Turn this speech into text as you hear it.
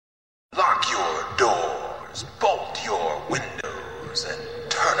doors, bolt your windows,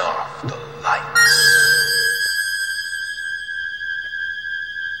 and turn off the lights.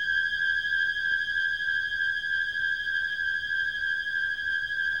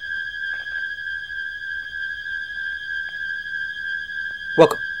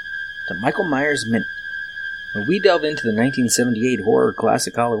 Welcome to Michael Myers Minute, where we delve into the 1978 horror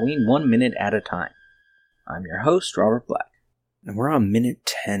classic Halloween 1 minute at a time. I'm your host, Robert Black, and we're on Minute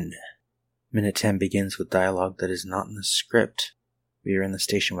 10. Minute 10 begins with dialogue that is not in the script. We are in the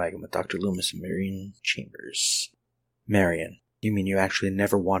station wagon with Dr. Loomis and Marion Chambers. Marion, you mean you actually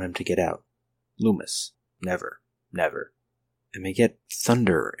never want him to get out? Loomis, never. And we get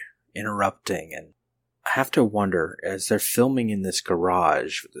thunder interrupting, and I have to wonder, as they're filming in this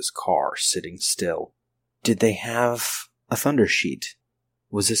garage with this car sitting still, did they have a thunder sheet?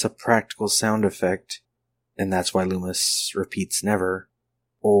 Was this a practical sound effect, and that's why Loomis repeats never?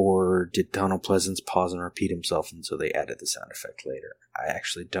 Or did Donald Pleasance pause and repeat himself, and so they added the sound effect later? I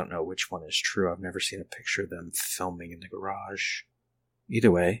actually don't know which one is true. I've never seen a picture of them filming in the garage.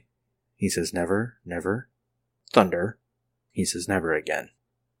 Either way, he says never. Thunder. He says never again.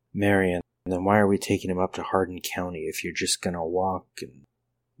 Marion. And then why are we taking him up to Hardin County if you're just gonna walk? And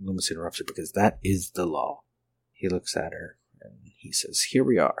Loomis interrupts her because that is the law. He looks at her and he says, here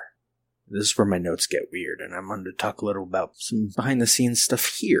we are. This is where my notes get weird, and I'm going to talk a little about some behind the scenes stuff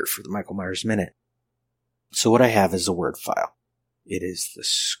here for the Michael Myers Minute. So what I have is a Word file. It is the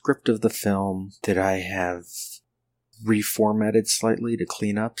script of the film that I have reformatted slightly to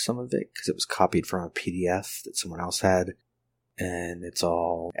clean up some of it because it was copied from a PDF that someone else had. And it's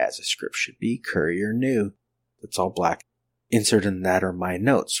all as a script should be, Courier New. It's all black. Inserted in that are my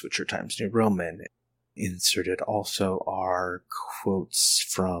notes, which are Times New Roman. Inserted also are quotes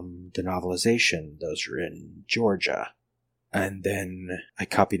from the novelization. Those are in Georgia. And then I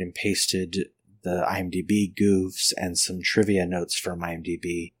copied and pasted the IMDb goofs and some trivia notes from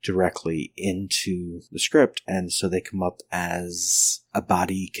IMDb directly into the script. And so they come up as a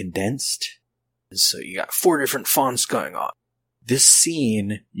body condensed. So you got 4 different fonts going on. This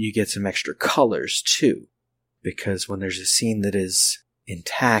scene, you get some extra colors too, because when there's a scene that is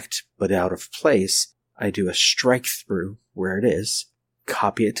intact but out of place, I do a strike through where it is,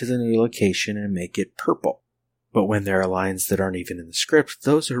 copy it to the new location, and make it purple. But when there are lines that aren't even in the script,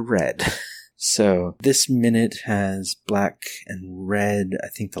 those are red. So this minute has black and red. I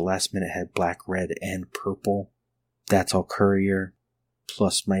think the last minute had black, red, and purple. That's all Courier,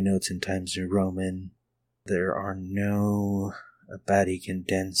 plus my notes in Times New Roman. There are no body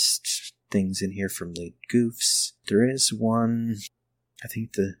condensed things in here from the goofs. There is one, I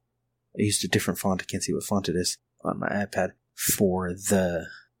think I used a different font, I can't see what font it is, on my iPad, for the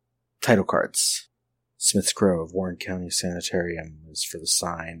title cards. Smith's Grove, Warren County Sanitarium is for the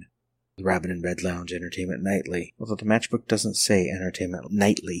sign. The Rabbit and Red Lounge, Entertainment Nightly. Although the matchbook doesn't say Entertainment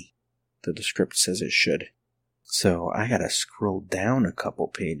Nightly, though the script says it should. So I gotta scroll down a couple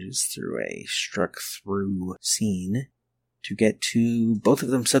pages through a struck through scene to get to both of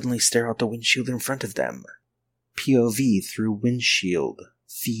them suddenly stare out the windshield in front of them. POV through windshield,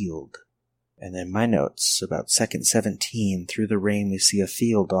 field. And then my notes about second 17, through the rain we see a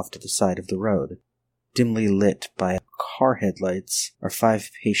field off to the side of the road. Dimly lit by car headlights are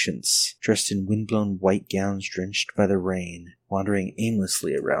 5 patients dressed in windblown white gowns drenched by the rain, wandering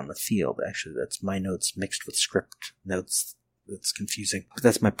aimlessly around the field. Actually, that's my notes mixed with script notes. That's confusing. But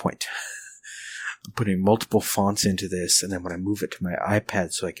that's my point. I'm putting multiple fonts into this, and then when I move it to my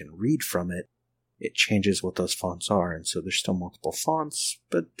iPad so I can read from it, it changes what those fonts are. And so there's still multiple fonts,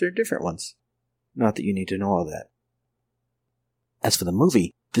 but they're different ones. Not that you need to know all that. As for the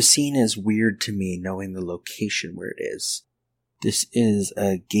movie, the scene is weird to me knowing the location where it is. This is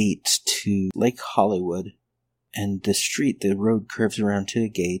a gate to Lake Hollywood, and the road curves around to a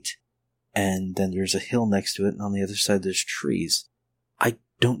gate, and then there's a hill next to it, and on the other side there's trees. I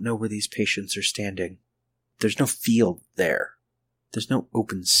don't know where these patients are standing. There's no field there. There's no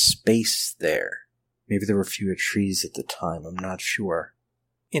open space there. Maybe there were fewer trees at the time, I'm not sure.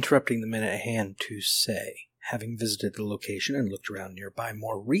 Interrupting the minute at hand to say, having visited the location and looked around nearby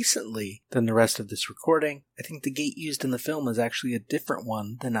more recently than the rest of this recording, I think the gate used in the film is actually a different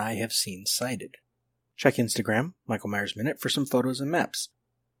one than I have seen cited. Check Instagram, Michael Myers Minute, for some photos and maps.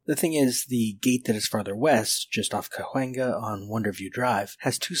 The thing is, the gate that is farther west, just off Cahuenga on Wonderview Drive,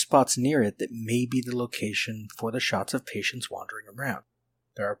 has 2 spots near it that may be the location for the shots of patients wandering around.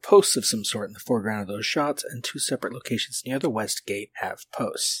 There are posts of some sort in the foreground of those shots, and 2 separate locations near the west gate have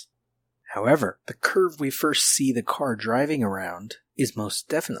posts. However, the curve we first see the car driving around is most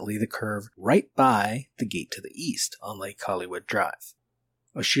definitely the curve right by the gate to the east on Lake Hollywood Drive.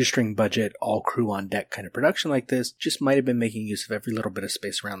 a shoestring budget, all crew on deck kind of production like this just might have been making use of every little bit of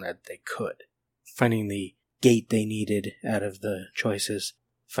space around there that they could. Finding the gate they needed out of the choices,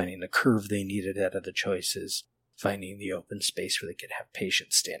 finding the curve they needed out of the choices, finding the open space where they could have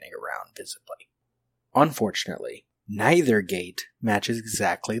patients standing around visibly. Unfortunately, neither gate matches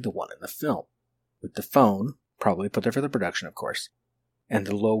exactly the one in the film, with the phone, probably put there for the production of course, and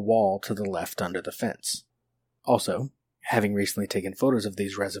the low wall to the left under the fence. Also, having recently taken photos of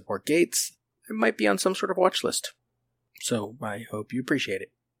these reservoir gates, it might be on some sort of watch list. So I hope you appreciate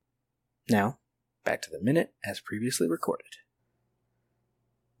it. Now, back to the minute as previously recorded.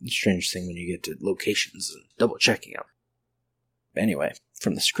 It's a strange thing when you get to locations and double checking them. Anyway,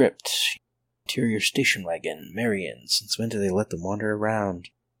 from the script, interior station wagon, Marion, since when do they let them wander around?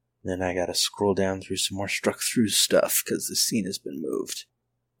 Then I gotta scroll down through some more struck through stuff, because the scene has been moved.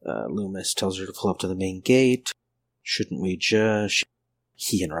 Loomis tells her to pull up to the main gate. Shouldn't we just...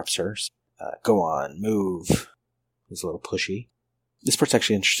 He interrupts her. Go on, move. He's a little pushy. This part's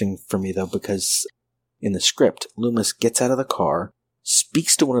actually interesting for me, though, because in the script, Loomis gets out of the car,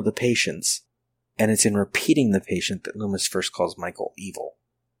 speaks to one of the patients, and it's in repeating the patient that Loomis first calls Michael evil.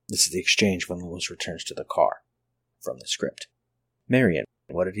 This is the exchange when Loomis returns to the car from the script. Marion,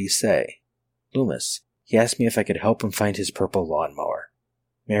 what did he say? Loomis, he asked me if I could help him find his purple lawnmower.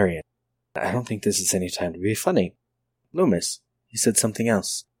 Marion, I don't think this is any time to be funny. Loomis, he said something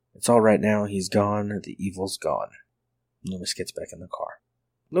else. It's all right now, he's gone, the evil's gone. Loomis gets back in the car.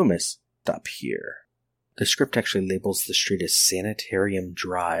 Loomis, stop here. The script actually labels the street as Sanitarium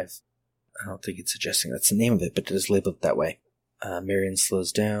Drive. I don't think it's suggesting that's the name of it, but it is labeled that way. Marion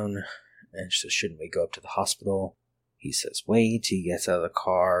slows down, and she says, shouldn't we go up to the hospital? He says, wait. He gets out of the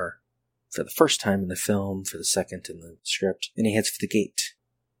car for the first time in the film, for the second in the script, and he heads for the gate.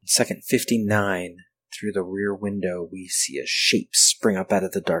 In second 59, through the rear window, we see a shape spring up out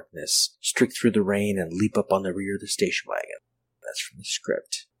of the darkness, streak through the rain, and leap up on the rear of the station wagon. That's from the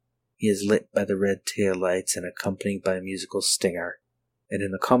script. He is lit by the red taillights and accompanied by a musical stinger. And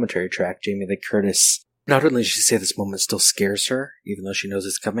in the commentary track, Jamie Lee Curtis, not only does she say this moment still scares her, even though she knows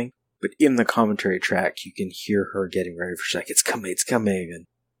it's coming, but in the commentary track, you can hear her getting ready for, she's like, it's coming. And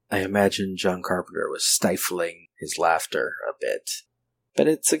I imagine John Carpenter was stifling his laughter a bit. But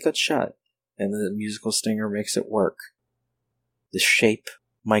it's a good shot, and the musical stinger makes it work. The shape,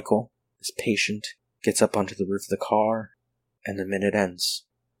 Michael, is patient, gets up onto the roof of the car, and the minute ends.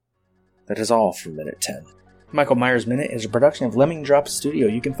 That is all for Minute 10. Michael Myers Minute is a production of Lemming Drops Studio.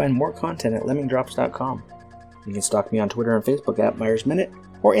 You can find more content at lemmingdrops.com. You can stalk me on Twitter and Facebook at Myers Minute,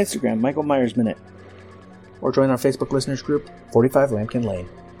 or Instagram, Michael Myers Minute. Or join our Facebook listeners group, 45 Lambkin Lane.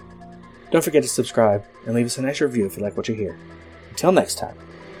 Don't forget to subscribe, and leave us a nice review if you like what you hear. Until next time.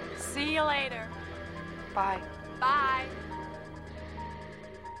 See you later. Bye.